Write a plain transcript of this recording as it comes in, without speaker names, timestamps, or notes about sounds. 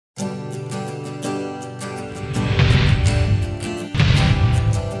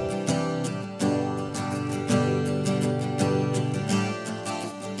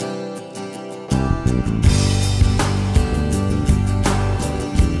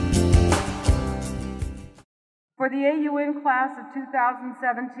the AUN class of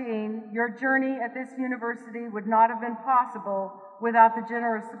 2017, your journey at this university would not have been possible without the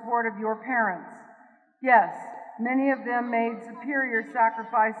generous support of your parents. Yes, many of them made superior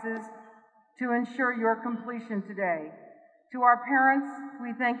sacrifices to ensure your completion today. To our parents,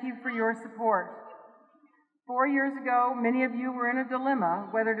 we thank you for your support. 4 years ago, many of you were in a dilemma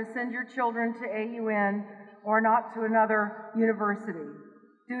whether to send your children to AUN or not to another university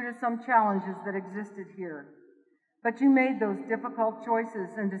due to some challenges that existed here. But you made those difficult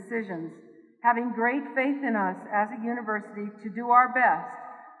choices and decisions, having great faith in us as a university to do our best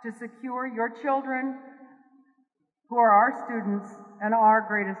to secure your children, who are our students and our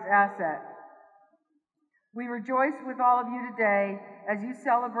greatest asset. We rejoice with all of you today as you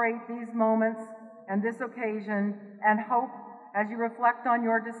celebrate these moments and this occasion, and hope as you reflect on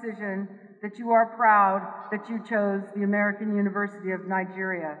your decision that you are proud that you chose the American University of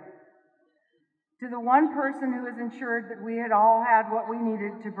Nigeria. To the one person who has ensured that we had all had what we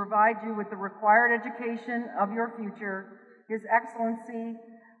needed to provide you with the required education of your future, His Excellency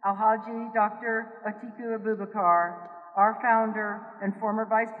Alhaji Dr. Atiku Abubakar, our founder and former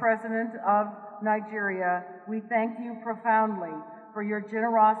Vice President of Nigeria, we thank you profoundly for your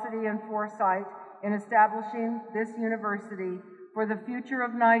generosity and foresight in establishing this university for the future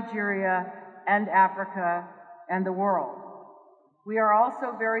of Nigeria and Africa and the world. We are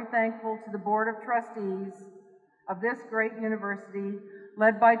also very thankful to the Board of Trustees of this great university,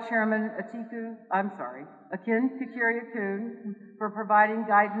 led by Chairman Akin Kikiriakun, for providing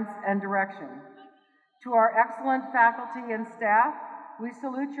guidance and direction. To our excellent faculty and staff, we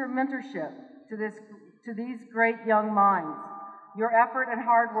salute your mentorship to these great young minds. Your effort and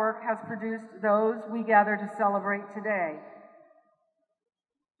hard work has produced those we gather to celebrate today.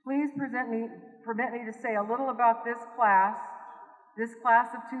 Please permit me to say a little about this class. This class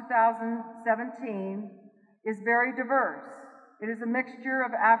of 2017 is very diverse. It is a mixture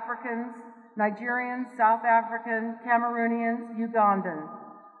of Africans, Nigerians, South African, Cameroonians, Ugandan.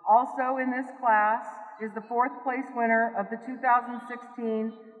 Also in this class is the 4th place winner of the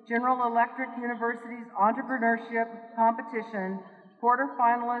 2016 General Electric University's Entrepreneurship Competition,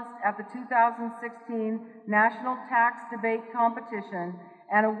 quarterfinalist at the 2016 National Tax Debate Competition,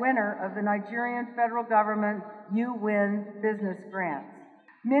 and a winner of the Nigerian federal government You Win Business Grants.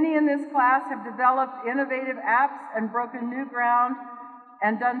 Many in this class have developed innovative apps and broken new ground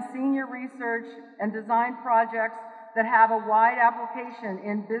and done senior research and design projects that have a wide application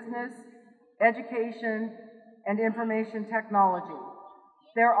in business, education, and information technology.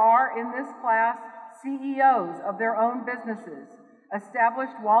 There are in this class CEOs of their own businesses,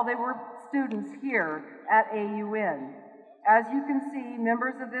 established while they were students here at AUN. As you can see,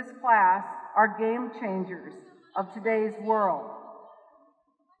 members of this class are game changers of today's world.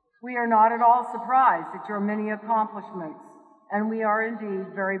 We are not at all surprised at your many accomplishments, and we are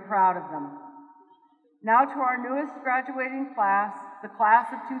indeed very proud of them. Now to our newest graduating class, the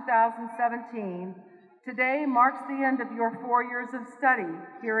class of 2017. Today marks the end of your 4 years of study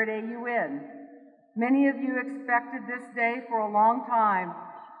here at AUN. Many of you expected this day for a long time,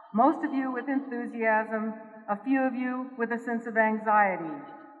 most of you with enthusiasm, a few of you with a sense of anxiety.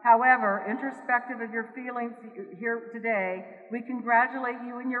 However, introspective of your feelings here today, we congratulate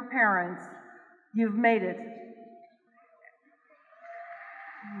you and your parents. You've made it.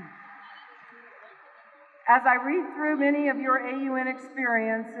 As I read through many of your AUN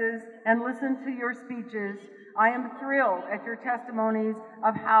experiences and listen to your speeches, I am thrilled at your testimonies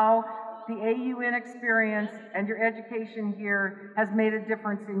of how the AUN experience and your education here has made a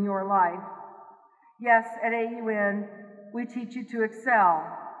difference in your life. Yes, at AUN, we teach you to excel,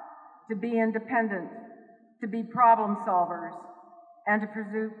 to be independent, to be problem solvers, and to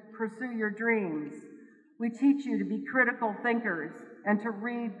pursue your dreams. We teach you to be critical thinkers and to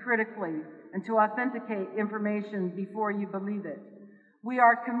read critically and to authenticate information before you believe it. We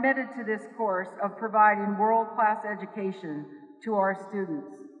are committed to this course of providing world-class education to our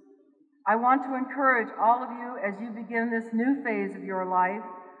students. I want to encourage all of you as you begin this new phase of your life,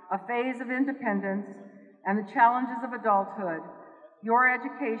 a phase of independence and the challenges of adulthood. Your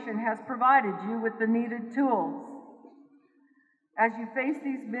education has provided you with the needed tools. As you face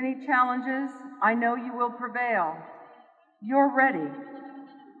these many challenges, I know you will prevail. You're ready.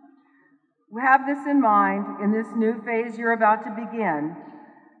 Have this in mind in this new phase you're about to begin.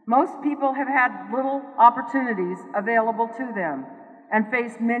 Most people have had little opportunities available to them and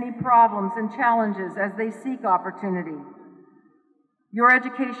face many problems and challenges as they seek opportunity. Your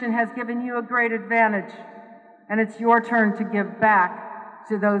education has given you a great advantage, and it's your turn to give back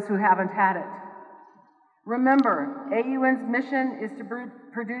to those who haven't had it. Remember, AUN's mission is to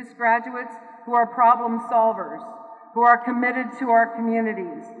produce graduates who are problem solvers, who are committed to our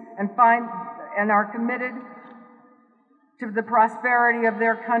communities and are committed to the prosperity of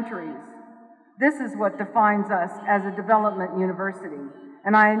their countries. This is what defines us as a development university,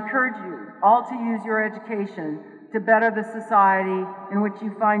 and I encourage you all to use your education to better the society in which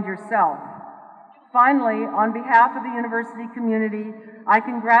you find yourself. Finally, on behalf of the university community, I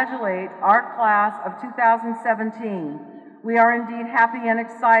congratulate our class of 2017. We are indeed happy and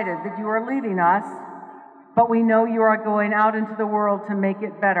excited that you are leaving us, but we know you are going out into the world to make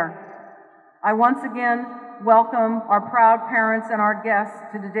it better. I once again welcome our proud parents and our guests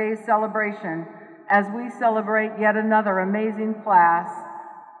to today's celebration as we celebrate yet another amazing class,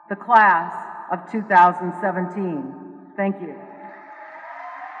 the class of 2017. Thank you.